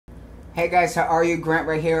Hey guys, how are you? Grant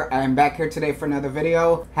right here. I am back here today for another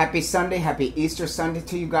video. Happy Sunday, happy Easter Sunday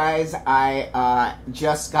to you guys. I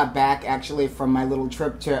just got back actually from my little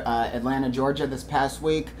trip to Atlanta, Georgia this past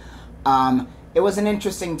week. It was an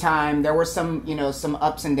interesting time. There were some, some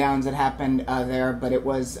ups and downs that happened there, but it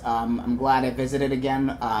was, I'm glad I visited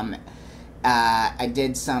again. I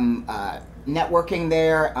did some networking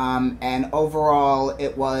there, and overall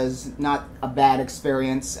it was not a bad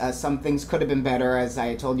experience. Some things could have been better, as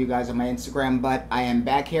I told you guys on my Instagram, but I am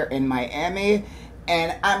back here in Miami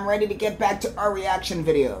and I'm ready to get back to our reaction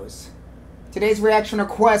videos. Today's reaction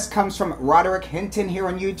request comes from Roderick Hinton here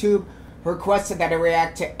on YouTube, who requested that I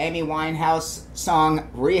react to Amy Winehouse song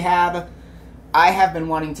Rehab. I have been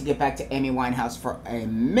wanting to get back to Amy Winehouse for a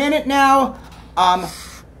minute now.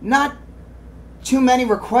 Not too many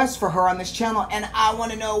requests for her on this channel, and I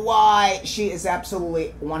want to know why. She is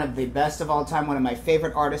absolutely one of the best of all time, one of my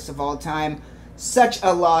favorite artists of all time. Such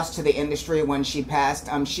a loss to the industry when she passed.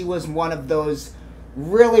 She was one of those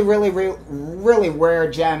really rare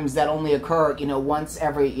gems that only occur, once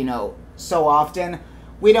every, so often.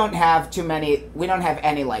 We don't have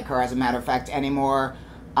any like her, as a matter of fact, anymore.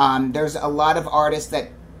 There's a lot of artists that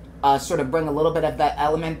sort of bring a little bit of that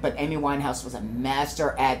element, but Amy Winehouse was a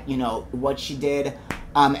master at, what she did,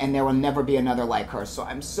 and there will never be another like her. So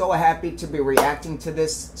I'm so happy to be reacting to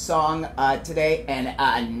this song today, and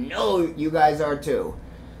I know you guys are too.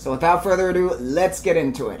 So without further ado, let's get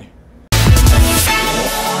into it.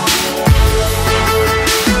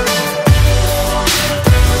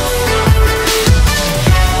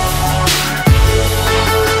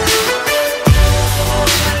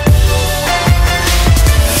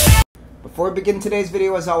 Before we begin today's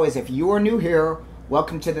video, as always, if you are new here,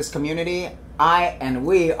 welcome to this community. I and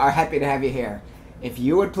we are happy to have you here. If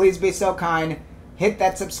you would please be so kind, hit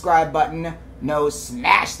that subscribe button. No,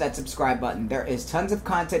 smash that subscribe button. There is tons of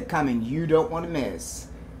content coming you don't want to miss.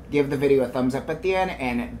 Give the video a thumbs up at the end,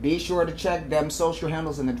 and be sure to check them social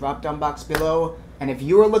handles in the drop down box below. And if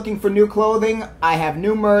you are looking for new clothing, I have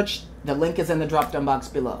new merch. The link is in the drop down box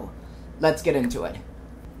below. Let's get into it.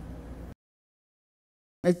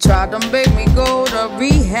 They tried to make me go to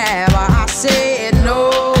rehab. I said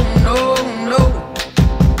no, no, no.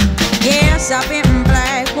 Yes, I've been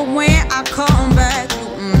black, but when I come back,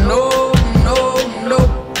 no, no, no.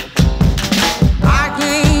 I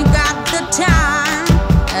ain't got the time,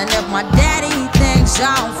 and if my daddy thinks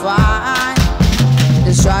I'm fine,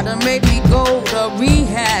 they tried to make me go to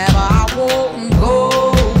rehab. I won't go,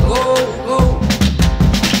 go, go.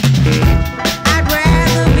 I'd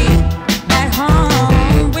rather be at home.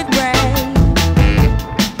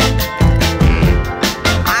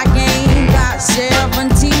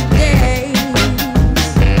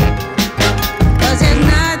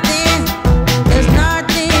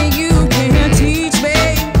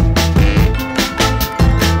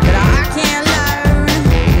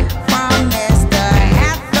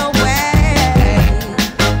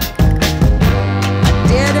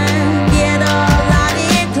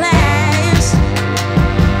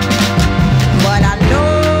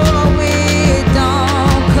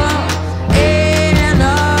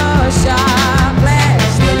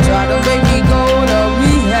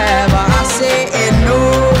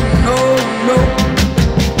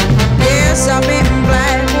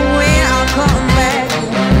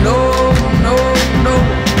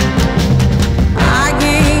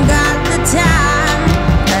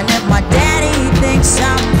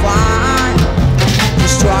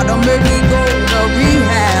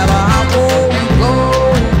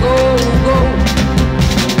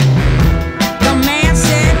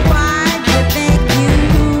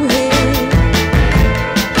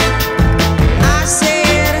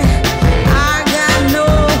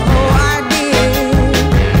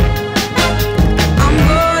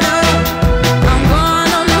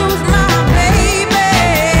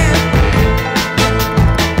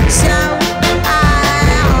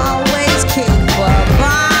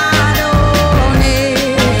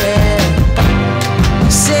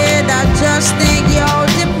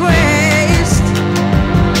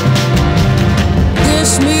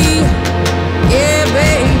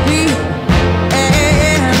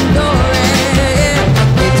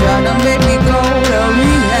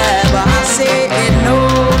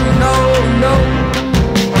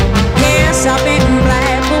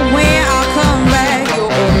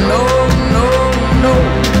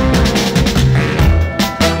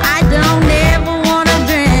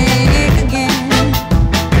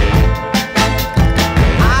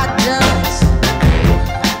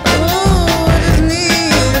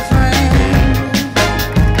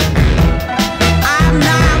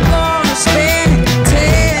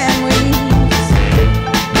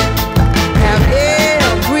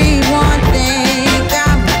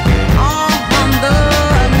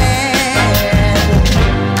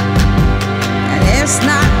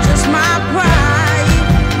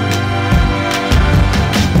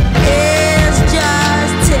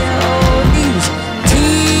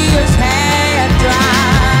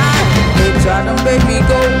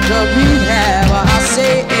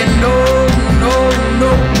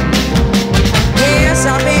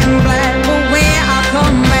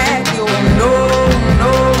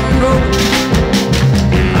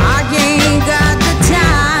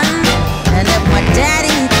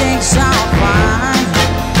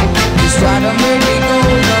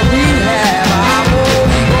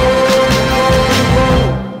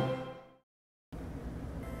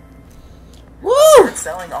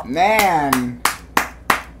 selling all... Man.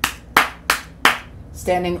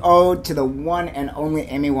 Standing ode to the one and only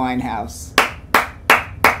Amy Winehouse.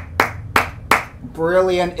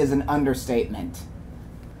 Brilliant is an understatement.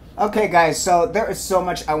 Okay, guys, so there is so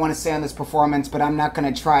much I want to say on this performance, but I'm not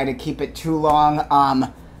going to try to keep it too long.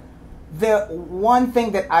 The one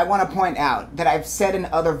thing that I want to point out that I've said in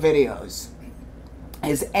other videos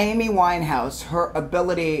is Amy Winehouse, her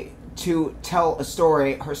ability to tell a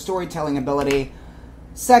story, her storytelling ability,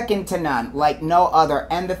 second to none, like no other.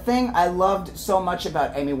 And the thing I loved so much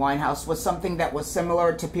about Amy Winehouse was something that was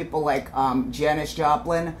similar to people like Janis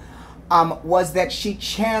Joplin, was that she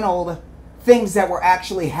channeled things that were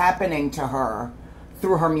actually happening to her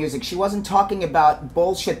through her music. She wasn't talking about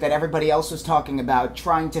bullshit that everybody else was talking about,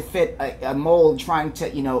 trying to fit a mold, trying to,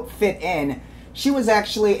 you know, fit in. She was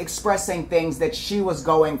actually expressing things that she was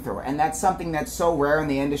going through. And that's something that's so rare in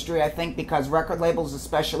the industry, I think, because record labels,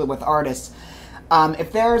 especially with artists,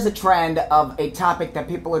 if there is a trend of a topic that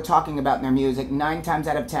people are talking about in their music, 9 times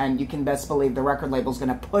out of 10, you can best believe the record label is going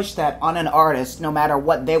to push that on an artist, no matter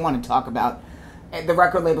what they want to talk about. The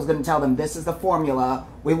record label is going to tell them, this is the formula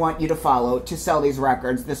we want you to follow to sell these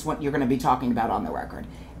records. This is what you're going to be talking about on the record.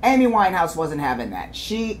 Amy Winehouse wasn't having that.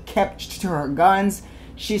 She kept to her guns.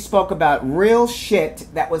 She spoke about real shit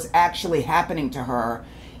that was actually happening to her.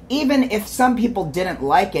 Even if some people didn't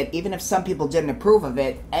like it, even if some people didn't approve of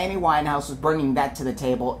it, Amy Winehouse was bringing that to the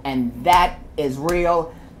table, and that is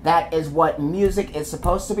real. That is what music is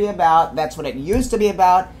supposed to be about. That's what it used to be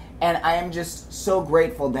about, and I am just so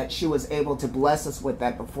grateful that she was able to bless us with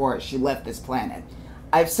that before she left this planet.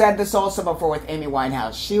 I've said this also before with Amy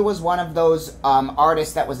Winehouse. She was one of those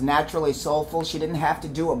artists that was naturally soulful. She didn't have to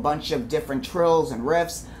do a bunch of different trills and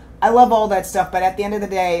riffs. I love all that stuff, but at the end of the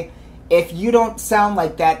day, if you don't sound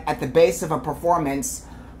like that at the base of a performance,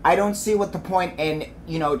 I don't see what the point in,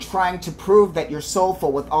 you know, trying to prove that you're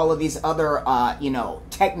soulful with all of these other, you know,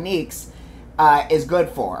 techniques is good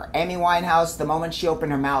for. Amy Winehouse, the moment she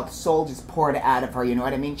opened her mouth, soul just poured out of her, you know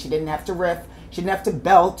what I mean? She didn't have to riff, she didn't have to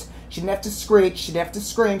belt, she didn't have to screech, she didn't have to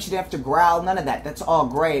scream, she didn't have to growl, none of that. That's all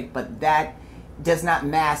great, but that does not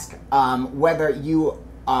mask whether you,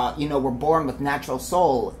 you know, were born with natural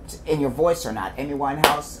soul in your voice or not. Amy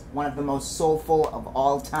Winehouse, one of the most soulful of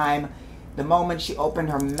all time. The moment she opened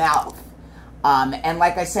her mouth, and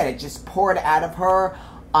like I said, it just poured out of her,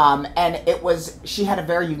 and it was, she had a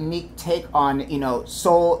very unique take on, you know,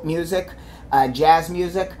 soul music, jazz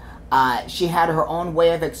music. She had her own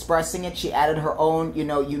way of expressing it. She added her own, you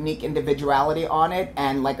know, unique individuality on it,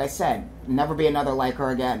 and like I said, never be another like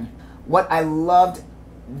her again. What I loved,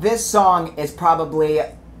 this song is probably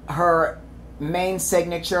her main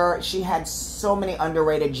signature. She had so many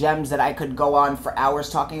underrated gems that I could go on for hours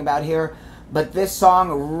talking about here, but this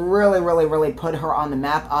song really put her on the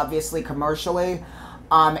map, obviously commercially.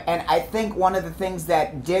 And I think one of the things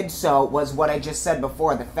that did so was what I just said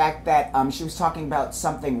before, the fact that she was talking about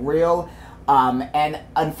something real, and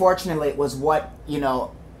unfortunately it was what, you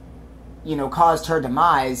know, caused her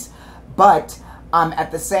demise. But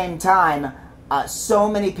at the same time, so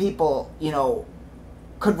many people, you know,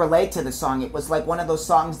 could relate to the song. It was like one of those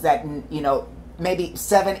songs that, you know, maybe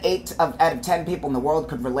 7, 8 out of 10 people in the world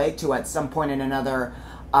could relate to at some point in another,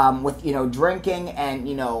 with, you know, drinking and,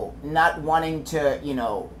 you know, not wanting to, you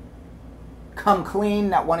know, come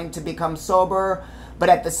clean, not wanting to become sober, but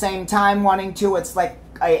at the same time wanting to. It's like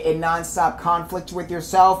a nonstop conflict with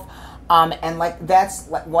yourself. And like that's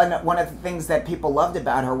like one of the things that people loved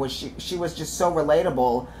about her was she was just so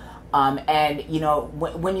relatable. And, you know,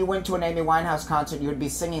 when you went to an Amy Winehouse concert, you would be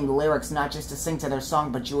singing the lyrics, not just to sing to their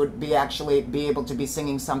song, but you would be actually be able to be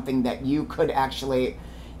singing something that you could actually,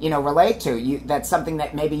 you know, relate to. That's something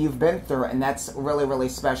that maybe you've been through, and that's really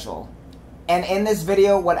special. And in this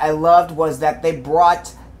video, what I loved was that they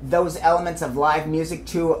brought those elements of live music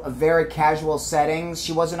to a very casual settings.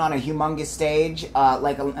 She wasn't on a humongous stage,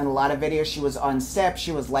 like in a lot of videos. She was on steps,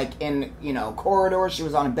 she was like in, you know, corridors, she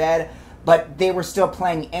was on a bed, but they were still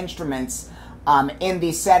playing instruments in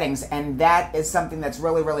these settings, and that is something that's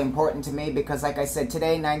really important to me, because like I said,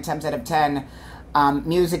 today, 9 times out of 10,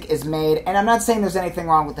 music is made, and I'm not saying there's anything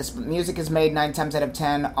wrong with this, but music is made 9 times out of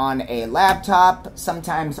 10 on a laptop.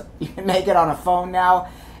 Sometimes you can make it on a phone now,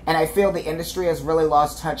 and I feel the industry has really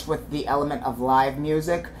lost touch with the element of live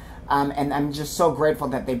music, and I'm just so grateful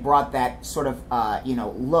that they brought that sort of, you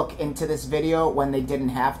know, look into this video when they didn't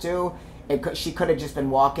have to. She could have just been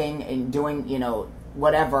walking and doing, you know,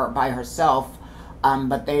 whatever by herself,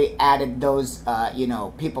 but they added those, you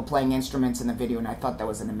know, people playing instruments in the video, and I thought that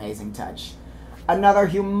was an amazing touch. Another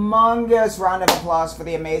humongous round of applause for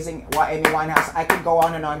the amazing Amy Winehouse. I could go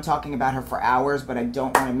on and on talking about her for hours, but I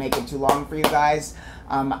don't want to make it too long for you guys.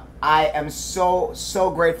 I am so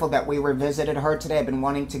grateful that we revisited her today. I've been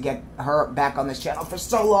wanting to get her back on this channel for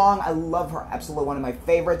so long. I love her. Absolutely one of my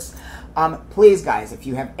favorites. Please, guys, if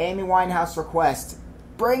you have Amy Winehouse requests,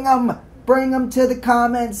 bring them to the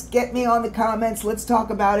comments. Get me on the comments. Let's talk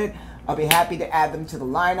about it. I'll be happy to add them to the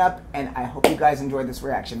lineup, and I hope you guys enjoyed this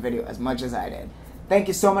reaction video as much as I did. Thank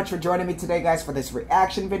you so much for joining me today, guys, for this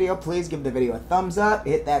reaction video. Please give the video a thumbs up.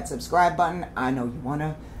 Hit that subscribe button. I know you want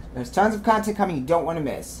to. There's tons of content coming you don't want to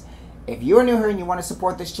miss. If you are new here and you want to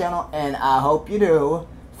support this channel, and I hope you do,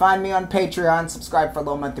 find me on Patreon, subscribe for a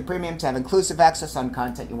low monthly premium to have inclusive access on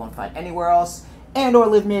content you won't find anywhere else, and or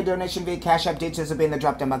leave me a donation via Cash App. Details will be in the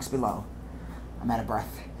drop down box below. I'm out of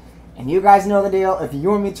breath. And you guys know the deal. If you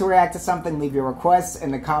want me to react to something, leave your requests in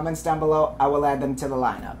the comments down below. I will add them to the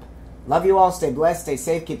lineup. Love you all. Stay blessed. Stay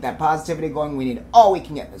safe. Keep that positivity going. We need all we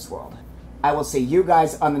can get in this world. I will see you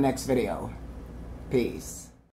guys on the next video. Peace.